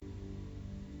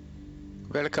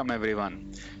Welcome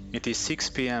everyone. It is 6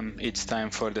 p.m. It's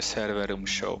time for the Server Room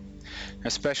show. A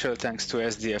special thanks to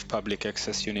SDF Public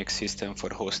Access Unix System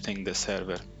for hosting the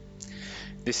server.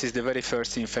 This is the very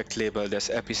first in fact labeled as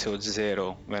episode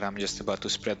 0, where I'm just about to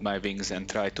spread my wings and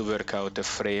try to work out a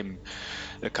frame,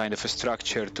 a kind of a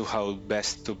structure to how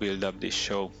best to build up this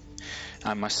show.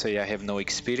 I must say I have no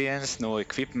experience, no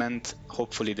equipment.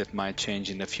 Hopefully that might change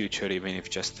in the future, even if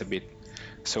just a bit.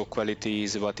 So quality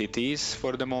is what it is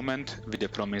for the moment, with the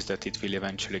promise that it will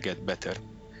eventually get better.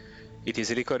 It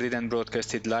is recorded and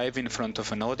broadcasted live in front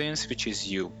of an audience, which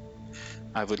is you.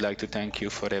 I would like to thank you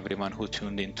for everyone who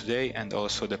tuned in today and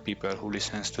also the people who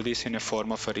listens to this in a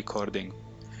form of a recording.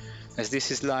 As this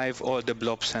is live, all the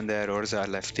blobs and errors are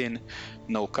left in,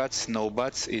 no cuts, no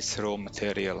buts, it's raw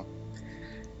material.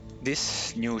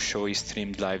 This new show is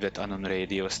streamed live at Anon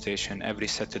radio station every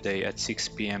Saturday at 6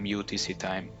 p.m. UTC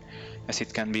time, as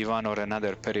it can be one or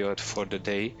another period for the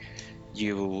day,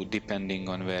 depending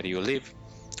on where you live.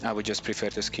 I would just prefer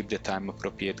to skip the time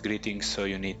appropriate greetings, so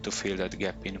you need to fill that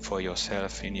gap in for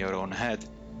yourself in your own head.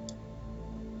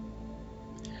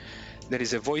 There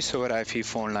is a voice over IP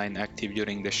phone line active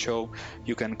during the show.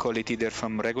 You can call it either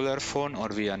from regular phone or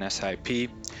via an SIP.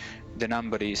 The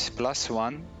number is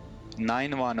 +1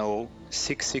 910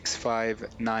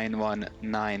 665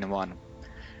 9191.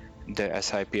 The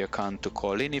SIP account to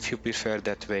call in, if you prefer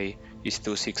that way, is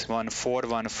 261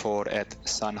 414 at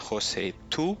San Jose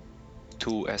 2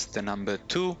 as the number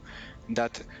 2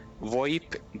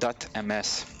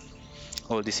 .voip.ms.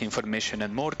 All this information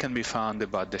and more can be found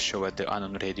about the show at the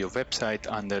Anon Radio website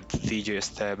under the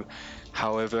DJs tab.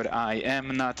 However, I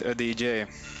am not a DJ,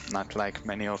 not like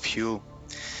many of you.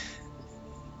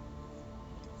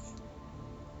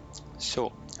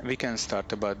 So we can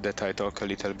start about that. I talk a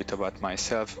little bit about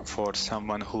myself for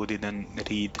someone who didn't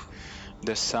read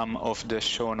the sum of the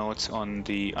show notes on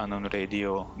the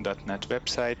anonradio.net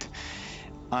website.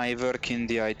 I work in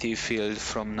the IT field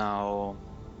from now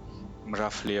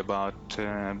roughly about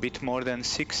a bit more than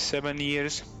 6-7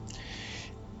 years.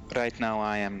 Right now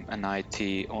I am an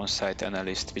IT on-site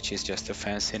analyst, which is just a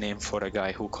fancy name for a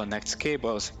guy who connects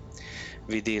cables.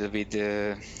 We deal with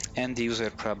end user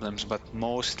problems, but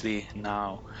mostly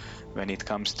now when it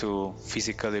comes to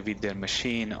physically with their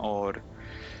machine, or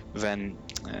when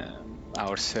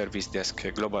our service desk,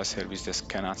 global service desk,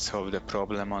 cannot solve the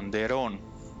problem on their own.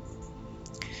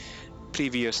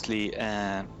 Previously,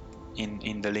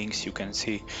 in the links you can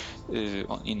see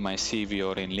in my CV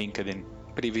or in LinkedIn,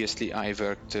 previously I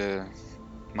worked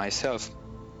myself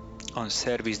on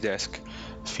service desk,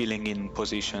 filling in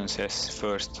positions as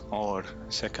first or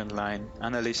second line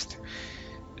analyst.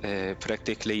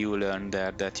 Practically you learn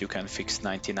there that you can fix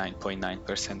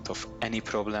 99.9% of any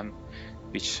problem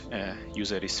which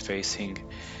user is facing,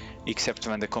 except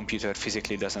when the computer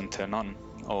physically doesn't turn on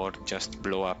or just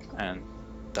blow up and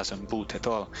doesn't boot at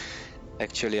all.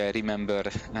 Actually, I remember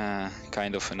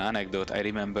kind of an anecdote. I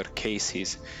remember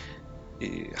cases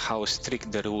how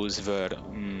strict the rules were,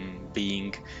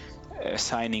 being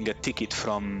assigning a ticket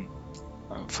from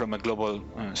a global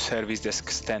service desk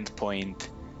standpoint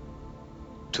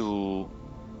to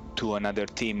another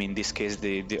team, in this case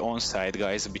the on-site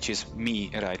guys, which is me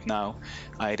right now.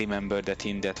 I remember that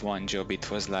in that one job it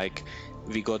was like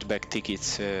we got back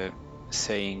tickets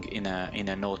saying in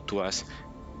a note to us,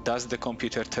 does the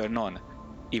computer turn on?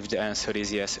 If the answer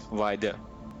is yes, why the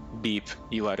beep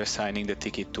you are assigning the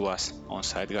ticket to us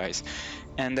on-site guys?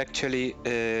 And actually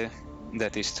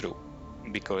that is true,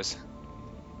 because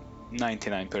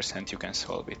 99% you can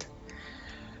solve it.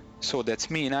 So that's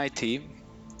me in IT,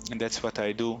 and that's what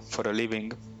I do for a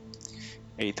living,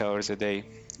 8 hours a day.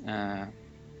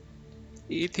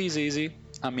 It is easy.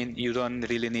 I mean, you don't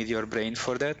really need your brain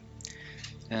for that.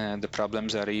 The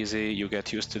problems are easy. You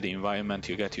get used to the environment,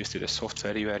 you get used to the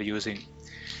software you are using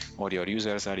or your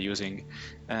users are using.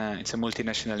 It's a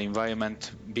multinational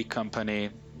environment, big company.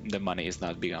 The money is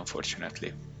not big,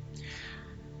 unfortunately.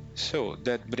 So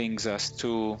that brings us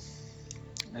to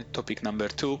topic number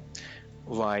 2,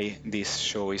 why this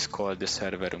show is called the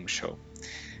Server Room Show.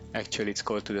 Actually, it's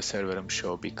called the Server Room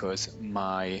Show because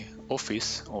my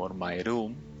office or my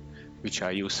room, which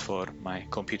I use for my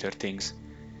computer things,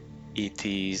 it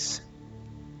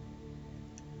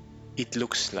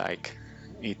looks like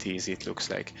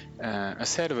a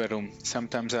server room.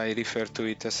 Sometimes I refer to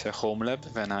it as a home lab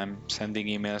when I'm sending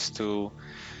emails to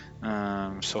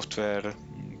software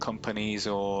companies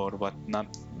or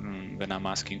whatnot, when I'm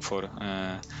asking for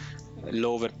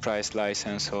lower price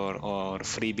license or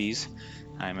freebies.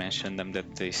 I mentioned them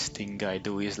that this thing I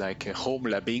do is like a home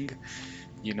labbing,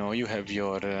 you know, you have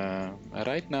your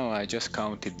right now I just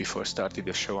counted before starting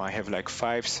the show, I have like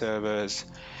 5 servers,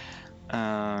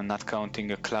 not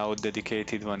counting a cloud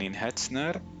dedicated one in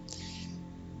Hetzner,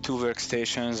 2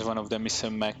 workstations. One of them is a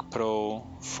Mac Pro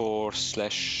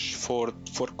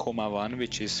 4/4.1,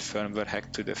 which is firmware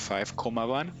hacked to the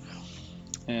 5.1,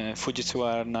 Fujitsu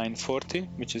R940,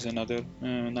 which is another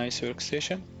nice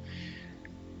workstation,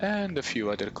 and a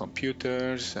few other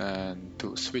computers and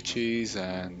 2 switches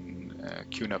and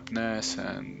QNAP NAS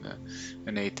and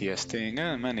an ATS thing,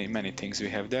 and many things we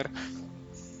have there.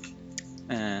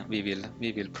 We will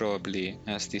probably,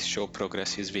 as this show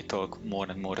progresses, we talk more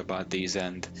and more about these,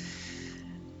 and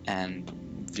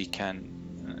we can,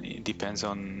 it depends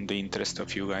on the interest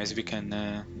of you guys, we can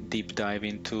deep dive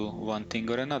into one thing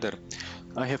or another.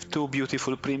 I have 2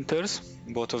 beautiful printers,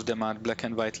 both of them are black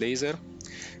and white laser,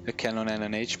 a Canon and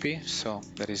an HP, so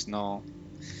there is no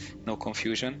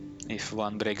confusion. If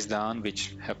one breaks down,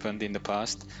 which happened in the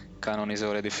past, Canon has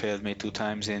already failed me 2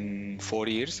 times in 4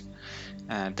 years,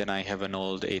 and then I have an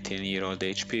old 18-year-old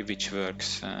HP which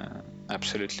works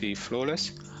absolutely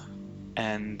flawless,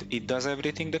 and it does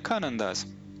everything the Canon does.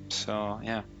 So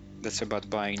yeah, that's about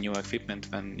buying new equipment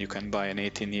when you can buy an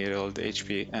 18-year-old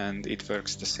HP and it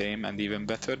works the same and even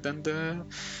better than the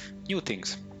new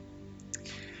things.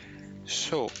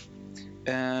 So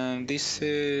this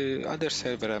other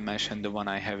server I mentioned, the one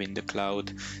I have in the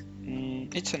cloud,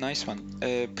 it's a nice one.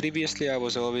 Previously I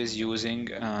was always using,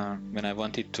 when I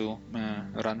wanted to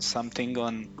run something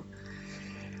on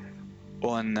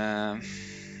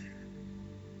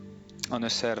a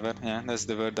server, yeah, that's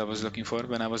the word I was looking for.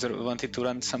 When I wanted to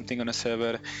run something on a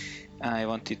server, I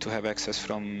wanted to have access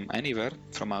from anywhere,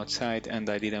 from outside, and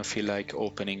I didn't feel like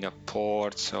opening up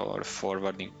ports or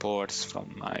forwarding ports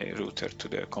from my router to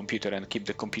the computer and keep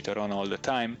the computer on all the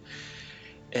time.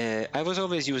 I was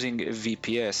always using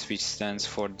VPS, which stands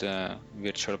for the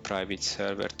Virtual Private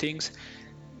Server things.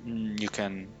 You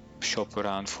can shop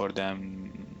around for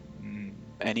them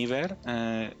anywhere.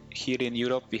 Here in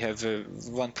Europe we have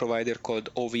one provider called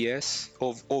OVH.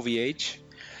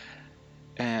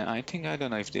 I don't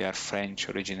know if they are French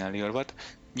originally or what.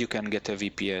 You can get a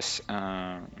VPS,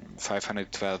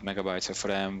 512 megabytes of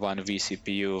RAM, 1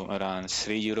 vCPU, around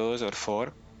 €3 or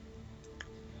 4.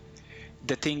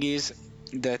 The thing is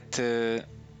that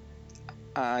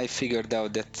I figured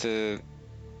out that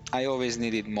I always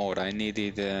needed more. I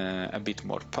needed a bit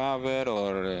more power,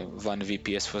 or 1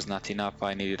 VPS was not enough.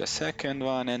 I needed a second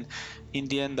one, and in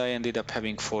the end I ended up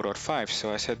having 4 or 5.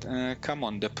 So I said, come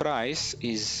on, the price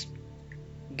is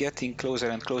getting closer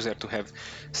and closer to have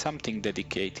something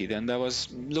dedicated, and I was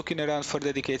looking around for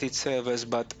dedicated servers,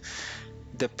 but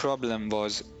the problem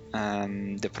was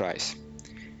the price.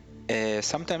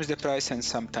 Sometimes the price and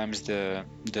sometimes the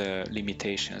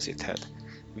limitations it had.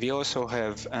 We also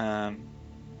have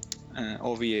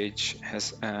OVH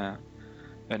has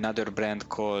another brand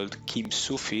called Kim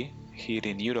Sufi here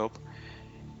in Europe.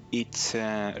 It's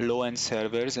low-end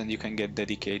servers and you can get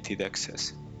dedicated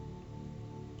access.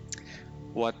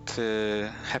 What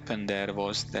happened there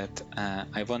was that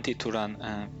I wanted to run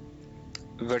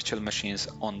virtual machines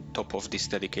on top of this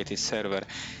dedicated server,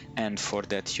 and for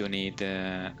that you need,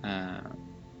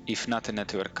 if not a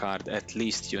network card, at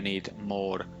least you need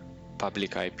more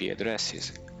public IP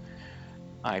addresses,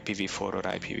 IPv4 or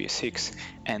IPv6,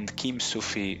 and Kim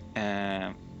Sufi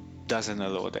doesn't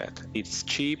allow that. It's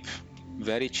cheap,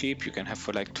 very cheap, you can have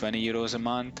for like €20 a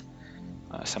month,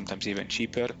 sometimes even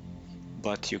cheaper,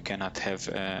 but you cannot have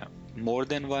more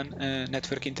than one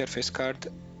network interface card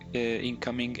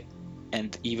incoming,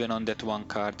 and even on that one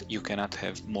card you cannot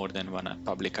have more than one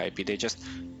public IP. They just,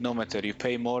 no matter you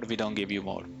pay more, we don't give you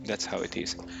more. That's how it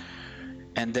is.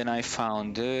 And then I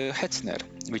found Hetzner,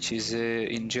 which is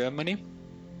in Germany.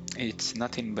 It's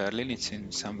not in Berlin, it's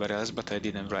in somewhere else, but I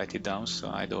didn't write it down, so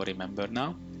I don't remember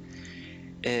now.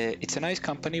 It's a nice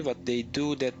company. What they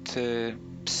do, that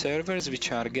servers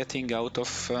which are getting out of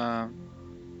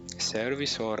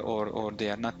service, or they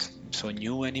are not so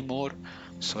new anymore,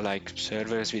 so like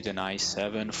servers with an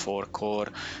i7 4-core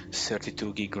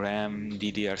 32 gig RAM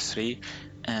DDR3,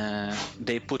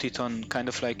 they put it on kind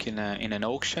of like in an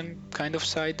auction kind of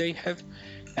site they have,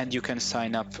 and you can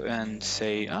sign up and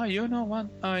say, you know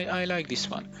what, I like this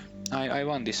one, I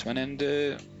want this one, and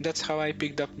that's how I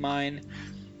picked up mine,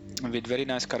 with very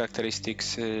nice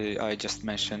characteristics. I just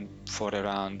mentioned, for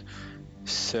around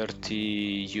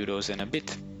 €30 and a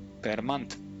bit per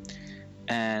month,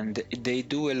 and they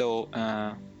do allow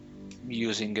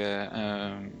using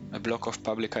a block of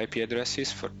public IP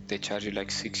addresses. They charge you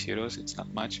like €6. It's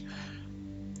not much,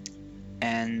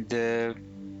 and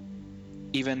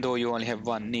even though you only have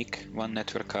one NIC, one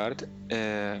network card,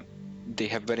 they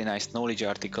have very nice knowledge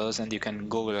articles, and you can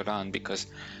go around because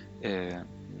a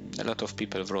lot of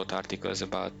people wrote articles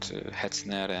about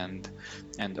Hetzner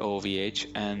and OVH,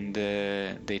 and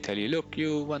they tell you, look,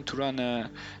 you want to run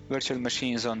virtual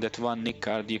machines on that one NIC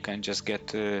card, you can just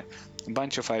get a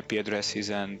bunch of IP addresses,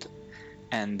 and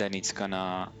then it's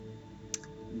gonna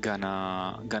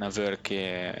work.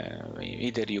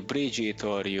 Either you bridge it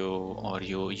or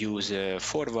you use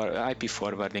IP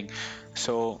forwarding.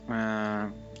 So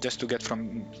just to get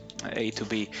from A to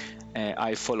B,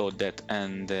 I followed that,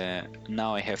 and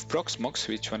now I have Proxmox,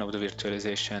 which one of the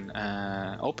virtualization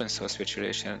open source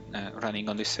virtualization running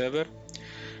on this server,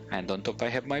 and on top I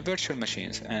have my virtual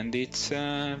machines, and it's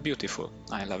beautiful.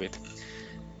 I love it.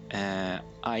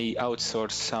 I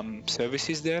outsource some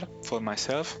services there for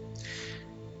myself.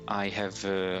 I have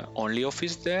only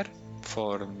Office there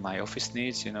for my office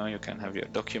needs. You know, you can have your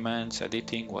documents,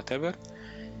 editing, whatever.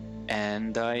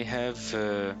 And I have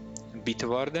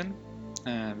Bitwarden,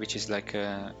 which is like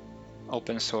a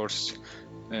open source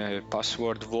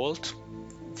password vault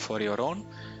for your own,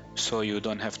 so you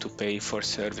don't have to pay for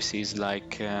services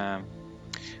like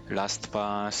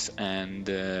LastPass and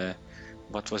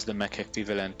what was the Mac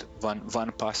equivalent,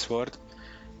 one password.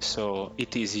 So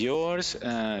it is yours,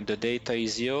 the data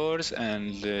is yours,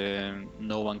 and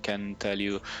no one can tell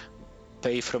you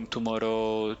pay from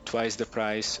tomorrow twice the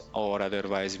price, or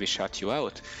otherwise we shut you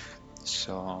out.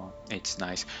 So it's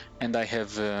nice. And I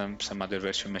have some other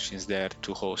virtual machines there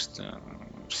to host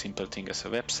simple things as a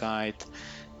website,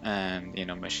 and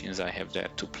machines I have there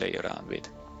to play around with.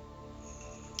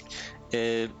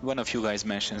 One of you guys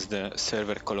mentions the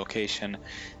server collocation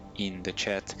in the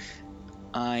chat.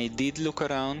 I did look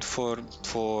around for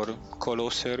colo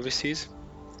services.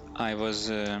 I was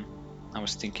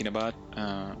thinking about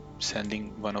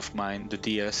sending one of mine, the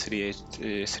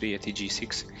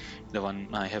DS380G6, the one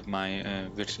I have my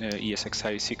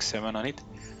ESXi 6.7 on it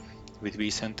with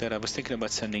vCenter. I was thinking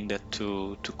about sending that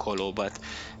to colo, but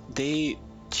the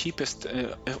cheapest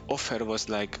offer was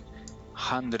like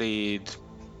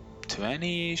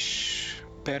 120-ish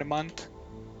per month.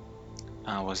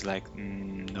 I was like,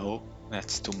 no,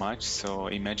 that's too much. So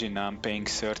imagine I'm paying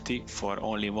 30 for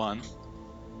only one,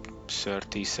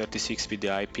 36 with the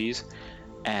IPs,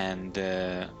 and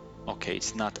okay,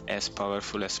 it's not as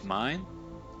powerful as mine,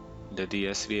 the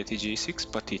DS380G6,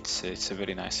 but it's a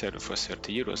very nice server for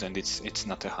 30 euros, and it's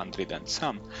not 100 and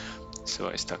some, so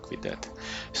I stuck with that.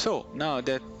 So now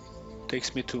that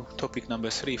takes me to topic number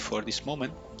 3 for this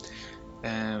moment.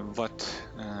 What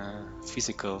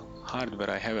physical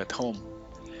hardware I have at home.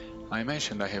 I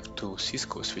mentioned I have 2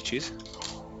 Cisco switches.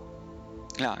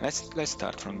 Yeah, let's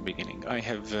start from the beginning. I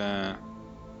have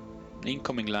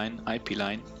incoming line, IP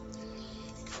line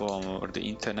for the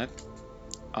internet.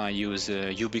 I use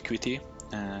Ubiquiti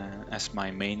as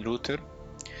my main router.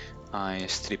 I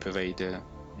strip away the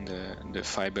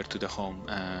fiber to the home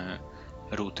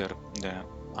router the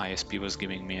ISP was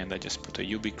giving me, and I just put a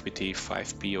Ubiquiti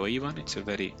 5PoE1. It's a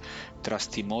very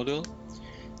trusty model,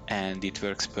 and it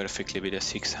works perfectly with a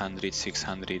 600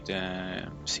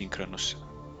 synchronous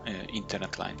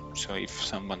internet line. So if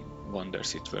someone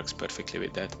wonders, it works perfectly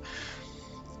with that.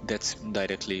 That's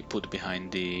directly put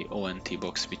behind the ONT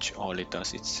box, which all it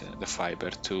does, it's the fiber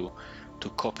to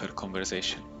copper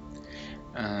conversion.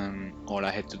 All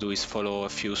I had to do is follow a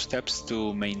few steps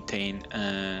to maintain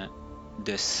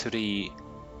the 3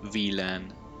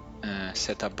 VLAN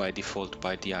set up by default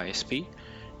by the ISP.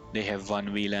 They have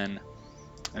one VLAN,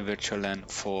 a virtual LAN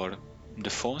for the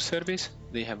phone service.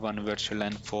 They have one virtual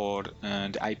LAN for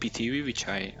the IPTV, which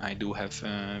I do have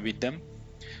with them,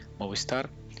 Movistar,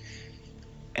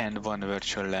 and one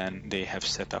virtual LAN they have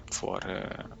set up for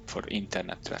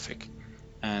internet traffic.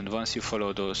 And once you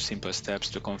follow those simple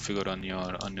steps to configure on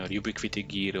your Ubiquiti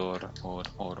gear or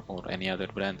any other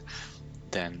brand,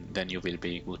 then you will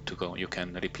be good to go. You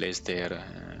can replace their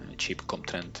cheap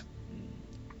Comtrend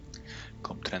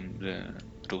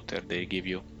router they give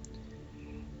you,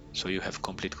 so you have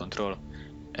complete control.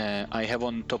 I have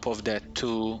on top of that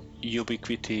 2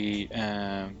 Ubiquiti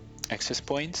access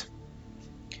points.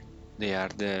 They are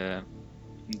the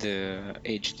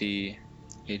HD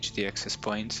access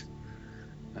points.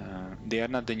 They are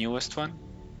not the newest one,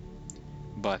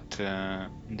 but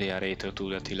they are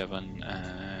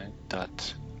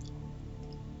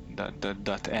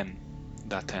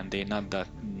 802.11.n. They're not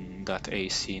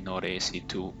 .ac nor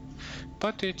AC2,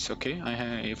 but it's okay.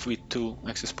 If with 2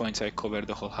 access points I cover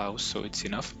the whole house, so it's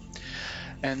enough.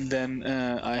 And then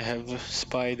I have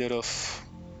spider of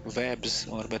webs,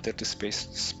 or better to say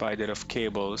spider of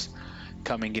cables,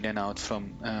 coming in and out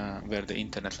from where the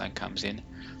internet line comes in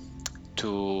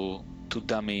to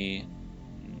dummy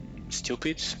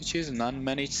stupid switches,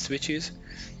 non-managed switches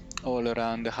all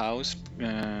around the house,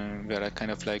 where are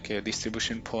kind of like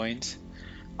distribution points.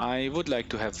 I would like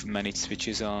to have managed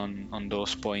switches on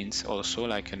those points also,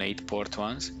 like an 8-port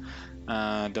ones.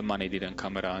 The money didn't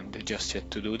come around just yet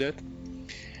to do that.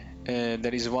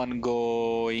 There is one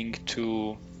going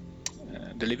to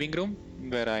the living room,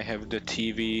 where I have the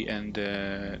TV and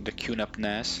the QNAP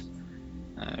NAS,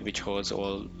 which holds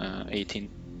all 18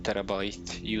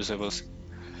 terabyte usable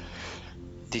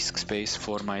disk space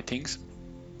for my things,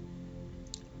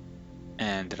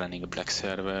 and running a Black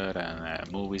server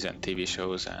and movies and TV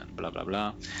shows and blah blah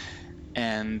blah.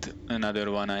 And another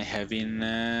one I have in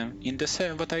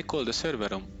the what I call the server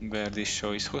room, where this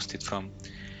show is hosted from.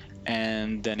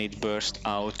 And then it burst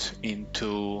out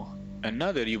into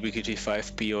another Ubiquiti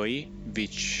 5 PoE,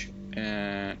 which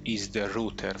is the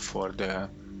router for the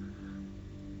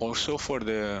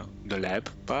lab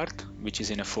part, which is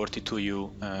in a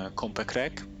 42U compact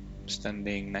rack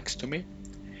standing next to me,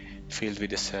 filled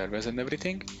with the servers and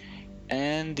everything.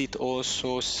 And it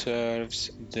also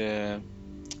serves the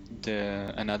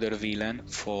another VLAN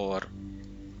for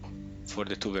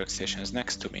the 2 workstations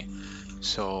next to me.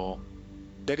 So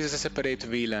there is a separate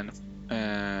VLAN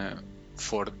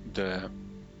for the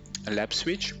lab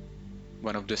switch.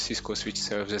 One of the Cisco switch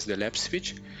serves as the lab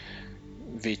switch,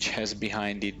 which has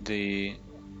behind it the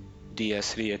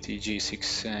DS3 at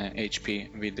G6 HP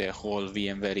with the whole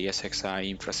VMware ESXi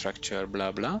infrastructure,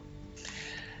 blah blah.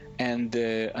 And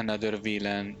another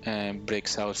VLAN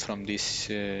breaks out from this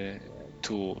to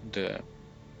the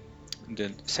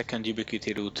second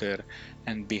Ubiquiti router,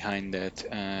 and behind that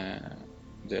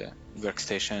the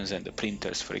workstations and the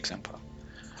printers, for example.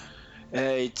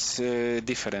 It's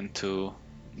different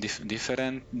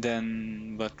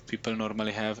than what people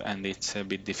normally have, and it's a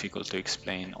bit difficult to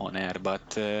explain on air,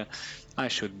 but I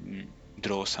should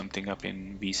draw something up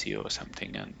in VC or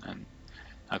something, and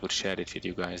I could share it with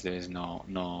you guys. There is no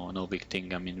big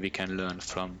thing. I mean, we can learn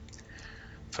from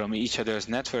each other's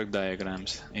network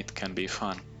diagrams. It can be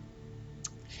fun.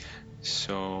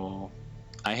 So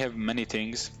I have many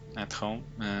things at home.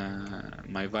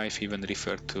 My wife even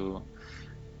referred to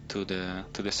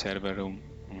the server room,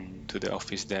 to the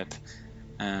office, that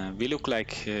we look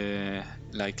like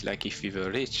if we were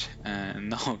rich.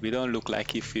 No, we don't look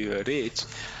like if we were rich.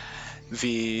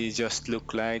 We just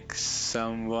look like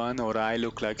someone, or I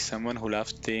look like someone who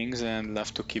loves things and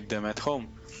loves to keep them at home,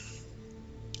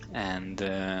 and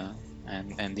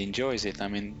enjoys it. I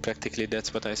mean, practically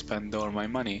that's what I spend all my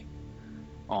money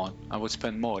on. I would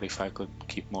spend more if I could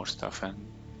keep more stuff and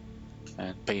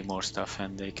pay more stuff,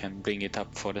 and they can bring it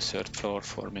up for the 3rd floor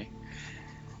for me.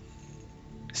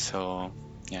 So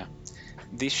yeah,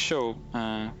 this show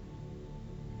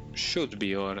should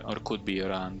be or could be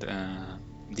around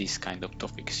these kind of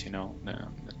topics, you know, the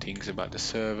things about the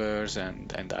servers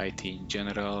and IT in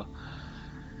general,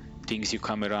 things you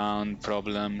come around,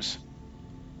 problems.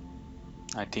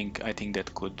 I think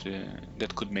that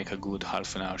could make a good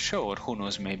half an hour show, or who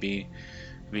knows, maybe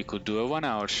we could do a 1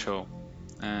 hour show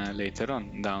later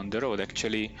on down the road.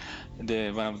 Actually,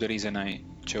 one of the reason I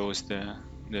chose the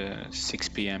 6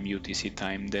 p.m. UTC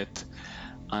time, that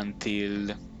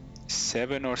until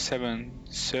 7 or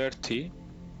 7:30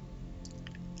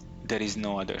 there is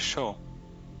no other show.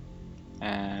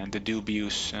 The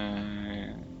dubious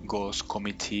goals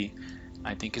committee,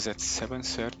 I think, is at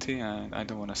 7:30. I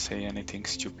don't want to say anything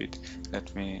stupid.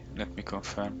 Let me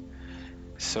confirm.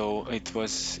 So it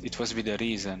was with a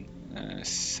reason.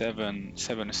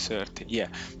 7:30. Yeah.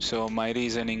 So my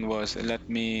reasoning was, let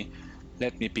me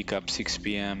pick up 6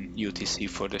 p.m. UTC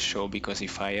for the show, because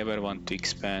if I ever want to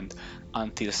expand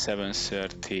until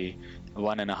 7:30,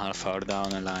 1.5 hour down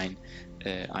the line,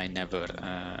 I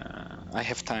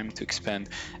have time to expand.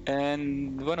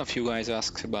 And one of you guys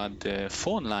asked about the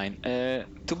phone line.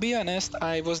 To be honest,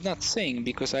 I was not saying,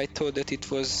 because I thought that it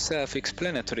was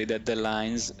self-explanatory that the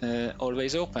lines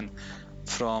always open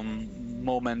from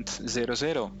moment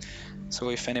 00. So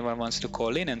if anyone wants to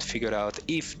call in and figure out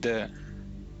if the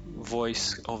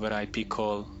voice over IP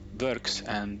call works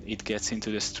and it gets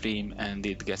into the stream and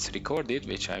it gets recorded,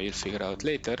 which I will figure out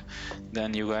later,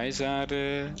 then you guys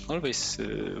are always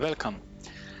welcome.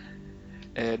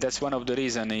 That's one of the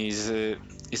reason is a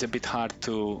bit hard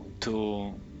to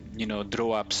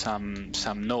draw up some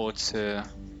notes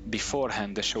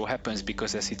beforehand the show happens,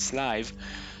 because as it's live,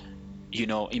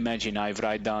 imagine I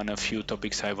write down a few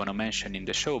topics I want to mention in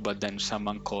the show, but then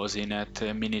someone calls in at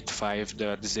minute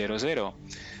 5:00,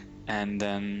 and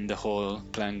then the whole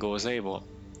plan goes AWOL.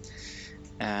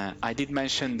 I did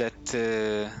mention that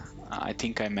I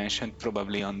think I mentioned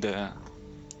probably on the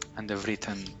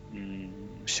written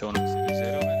show notes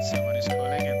 00, and someone is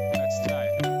calling, and let's try.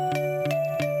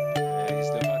 Where is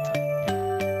the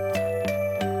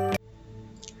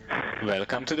button?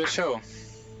 Welcome to the show.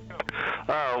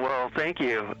 Oh, well, thank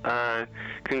you.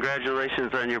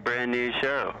 Congratulations on your brand new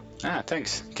show.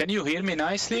 Thanks. Can you hear me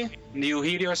nicely? Do you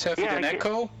hear yourself with an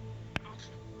echo?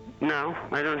 No,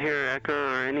 I don't hear echo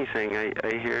or anything. I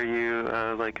hear you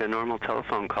like a normal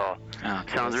telephone call.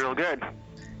 Okay, sounds real good.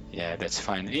 Yeah, that's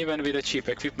fine. Even with the cheap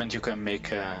equipment, you can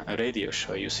make a radio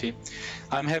show, you see.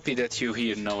 I'm happy that you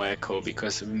hear no echo,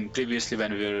 because previously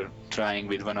when we were trying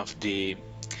with one of the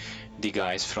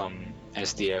guys from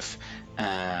SDF,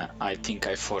 I think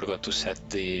I forgot to set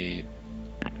the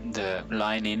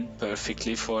line in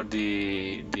perfectly for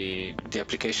the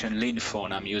application Lin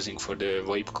phone I'm using for the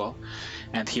VoIP call,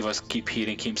 and he was keep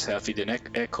hearing himself with an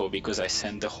echo because I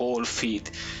sent the whole feed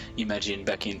imaging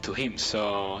back into him,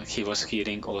 so he was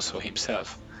hearing also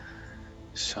himself.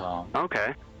 So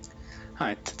okay. All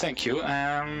right, thank you.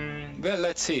 Well,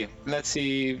 let's see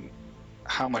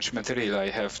how much material I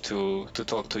have to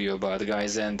talk to you about,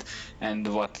 guys, and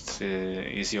what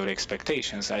is your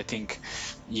expectations. I think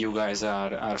you guys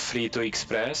are free to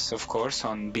express, of course,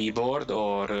 on Bboard,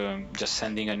 or just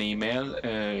sending an email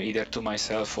either to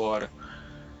myself or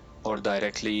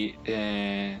directly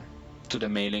to the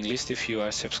mailing list if you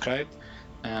are subscribed.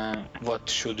 What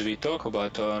should we talk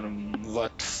about, or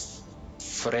what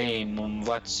frame,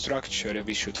 what structure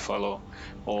we should follow,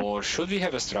 or should we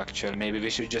have a structure? Maybe we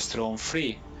should just roam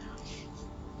free.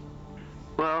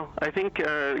 Well, I think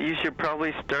you should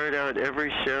probably start out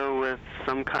every show with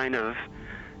some kind of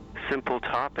simple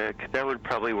topic. That would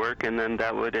probably work, and then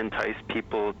that would entice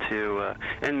people to,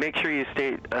 and make sure you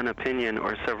state an opinion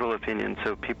or several opinions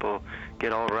so people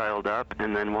get all riled up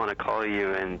and then want to call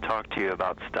you and talk to you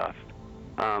about stuff.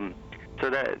 So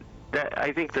that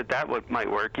I think that might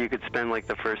work. You could spend like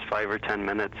the first 5 or 10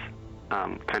 minutes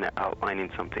kind of outlining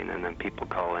something, and then people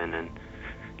call in and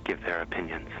give their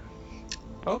opinions.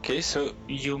 Okay, so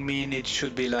you mean it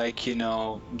should be like,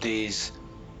 these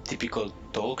typical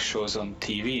talk shows on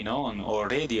TV, or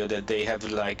radio, that they have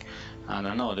like, I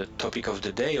don't know, the topic of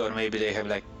the day, or maybe they have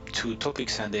like 2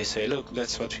 topics and they say, look,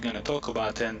 that's what we're gonna talk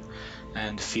about,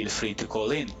 and feel free to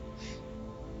call in.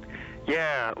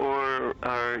 Yeah, or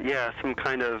some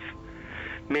kind of,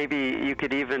 maybe you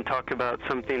could even talk about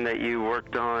something that you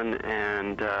worked on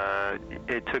and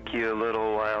it took you a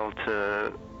little while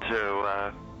to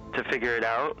figure it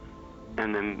out,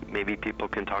 and then maybe people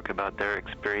can talk about their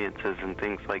experiences and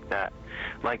things like that.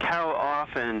 Like, how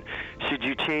often should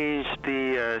you change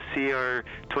the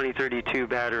CR2032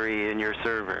 battery in your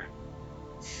server?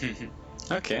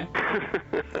 Okay.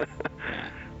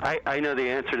 I know the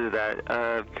answer to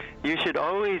that. You should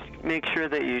always make sure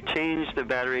that you change the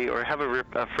battery or have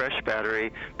a fresh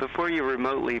battery before you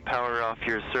remotely power off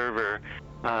your server,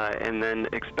 and then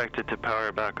expect it to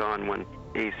power back on when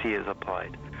AC is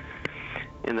applied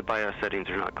and the BIOS settings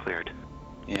are not cleared.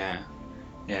 Yeah.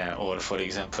 Or for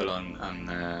example,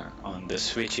 on the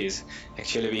switches.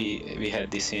 Actually, we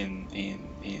had this in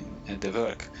at the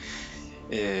work.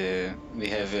 We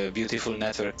have a beautiful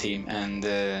network team, and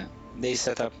they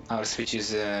set up our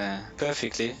switches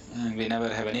perfectly, and we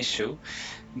never have an issue.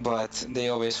 But they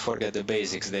always forget the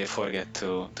basics. They forget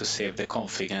to save the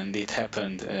config, and it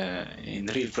happened in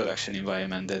real production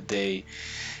environment that they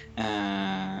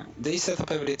set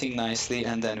up everything nicely,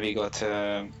 and then we got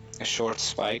a short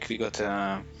spike. We got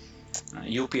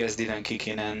UPS didn't kick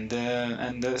in, and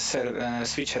the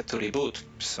switch had to reboot.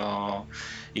 So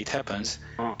it happens.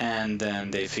 And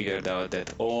then they figured out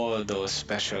that all those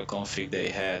special config they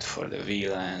had for the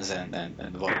VLANs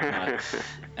and whatnot,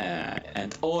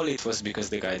 and all it was because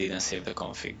the guy didn't save the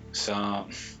config. So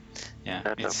yeah,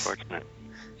 that's unfortunate.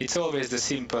 It's always the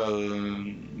simple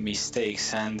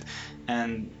mistakes, and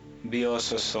we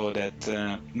also saw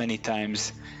that many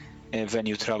times when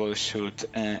you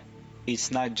troubleshoot,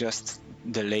 it's not just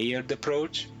the layered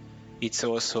approach, it's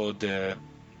also the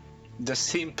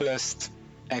simplest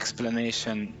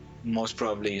explanation most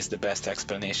probably is the best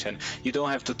explanation. You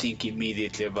don't have to think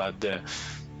immediately about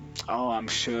I'm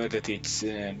sure that it's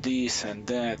this and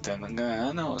that, and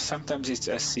no, sometimes it's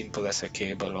as simple as a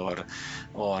cable, or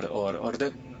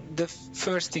the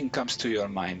first thing comes to your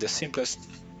mind, the simplest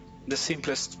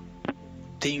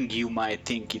thing you might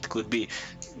think it could be.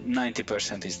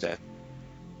 90% is that.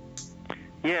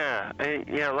 Yeah,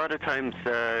 a lot of times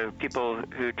people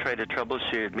who try to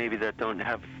troubleshoot, maybe that don't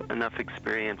have enough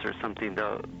experience or something,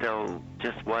 they'll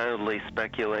just wildly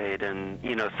speculate, and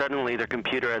suddenly their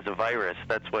computer has a virus.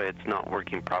 That's why it's not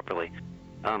working properly.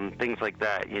 things like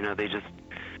that. They just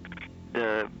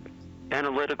the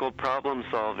analytical problem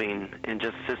solving and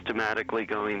just systematically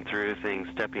going through things,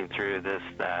 stepping through this,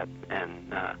 that,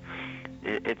 and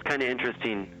it's kind of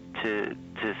interesting to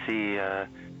see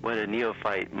what a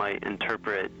neophyte might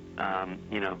interpret,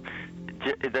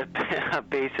 the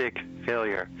basic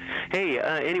failure. Hey,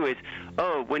 anyways,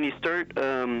 when you start,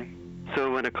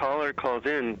 so when a caller calls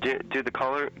in, do the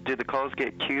calls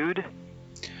get queued?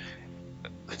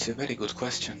 It's a very good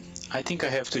question. I think I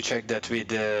have to check that with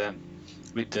the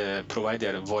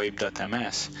provider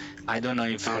VoIP.ms. I don't know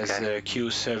if it has a queue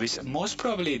service. Most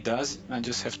probably it does. I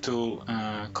just have to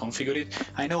configure it.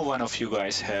 I know one of you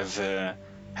guys have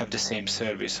the same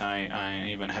service. I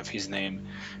even have his name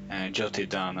jotted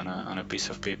down on a piece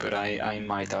of paper. I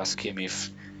might ask him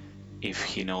if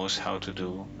he knows how to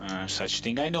do such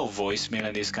thing. I know voicemail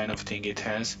and this kind of thing it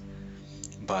has.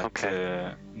 But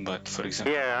for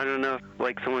example, yeah, I don't know if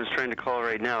like someone's trying to call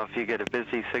right now, if you get a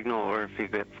busy signal or if you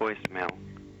get voicemail.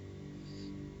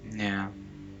 Yeah.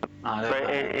 But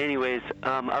anyways,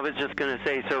 I was just gonna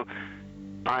say, so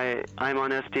I'm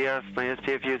on SDF. My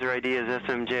SDF user ID is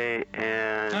SMJ,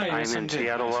 and I'm in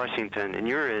Seattle, Washington, and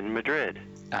you're in Madrid.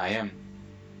 I am.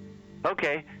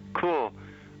 Okay, cool.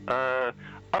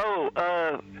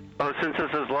 Since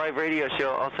this is live radio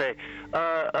show, I'll say,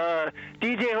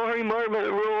 DJ Ori Marmot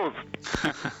rules.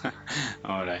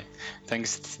 All right.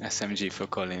 Thanks, SMG, for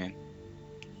calling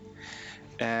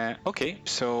in. Okay,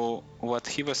 so what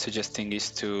he was suggesting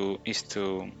is to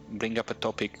bring up a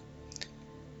topic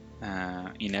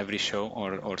in every show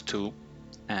or two,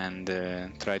 and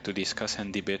try to discuss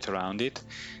and debate around it.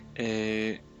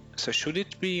 So should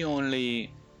it be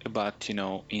only about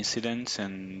incidents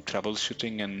and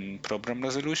troubleshooting and problem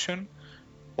resolution,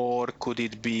 or could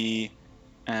it be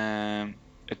a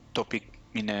topic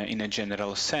in a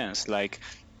general sense, like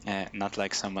not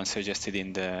like someone suggested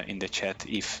in the chat,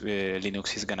 if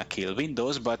Linux is gonna kill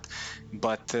Windows, but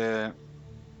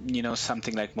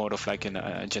something like more of like in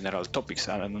general topics.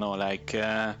 I don't know, like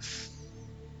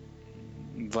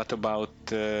what about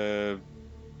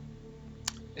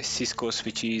Cisco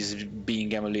switches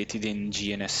being emulated in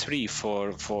GNS3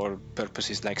 for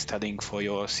purposes like studying for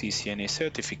your CCNA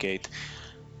certificate,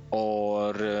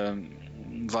 or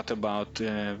what about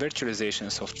virtualization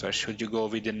software? Should you go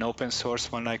with an open source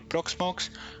one like Proxmox,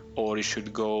 or you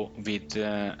should go with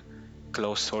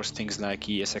closed source things like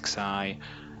ESXi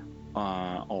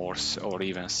or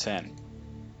even Sen?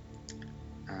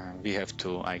 We have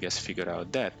to, I guess, figure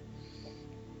out that.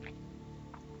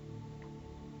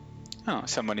 Oh,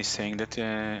 someone is saying that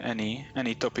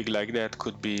any topic like that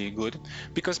could be good,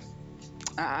 because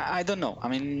I don't know. I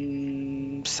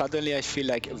mean, suddenly I feel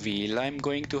like I'm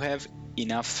going to have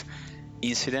enough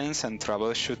incidents and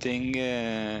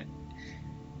troubleshooting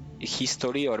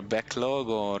history or backlog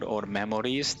or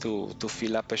memories to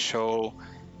fill up a show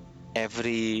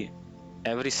every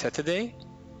Saturday.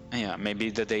 Yeah,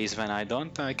 maybe the days when I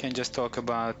can just talk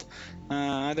about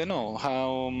I don't know,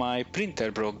 how my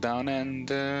printer broke down and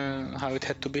how it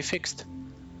had to be fixed,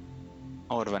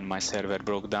 or when my server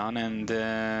broke down and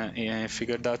I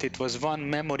figured out it was one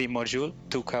memory module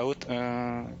took out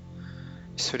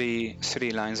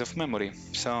 3 lines of memory.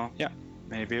 So yeah,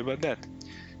 maybe about that.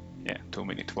 Yeah,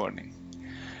 2-minute warning.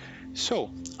 So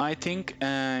I think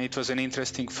it was an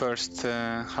interesting first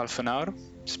half an hour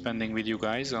spending with you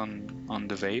guys on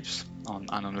the waves on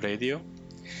Anon Radio.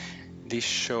 This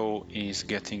show is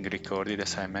getting recorded,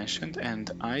 as I mentioned,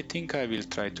 and I think I will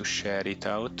try to share it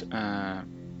out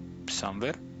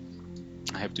somewhere.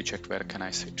 I have to check where can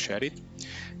I share it,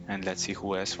 and let's see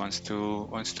who else wants to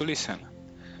listen.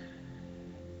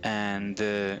 And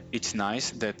it's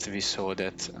nice that we saw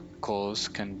that calls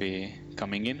can be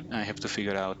coming in. I have to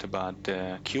figure out about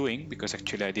the queuing, because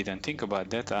actually I didn't think about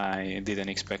that. I didn't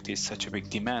expect it's such a big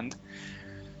demand.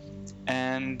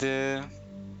 And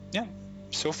yeah,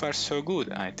 so far so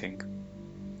good. I think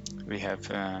we have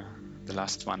the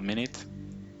last 1 minute.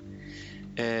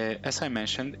 As I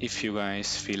mentioned, if you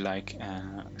guys feel like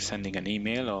sending an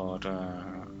email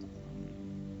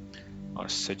or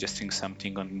suggesting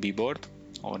something on Bboard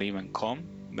or even com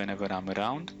whenever I'm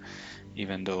around,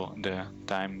 even though the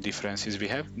time differences we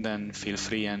have, then feel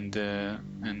free and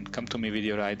come to me with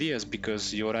your ideas,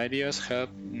 because your ideas help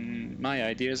my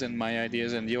ideas, and my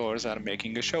ideas and yours are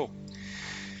making a show.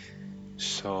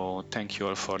 So thank you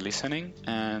all for listening,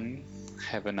 and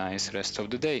have a nice rest of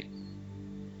the day.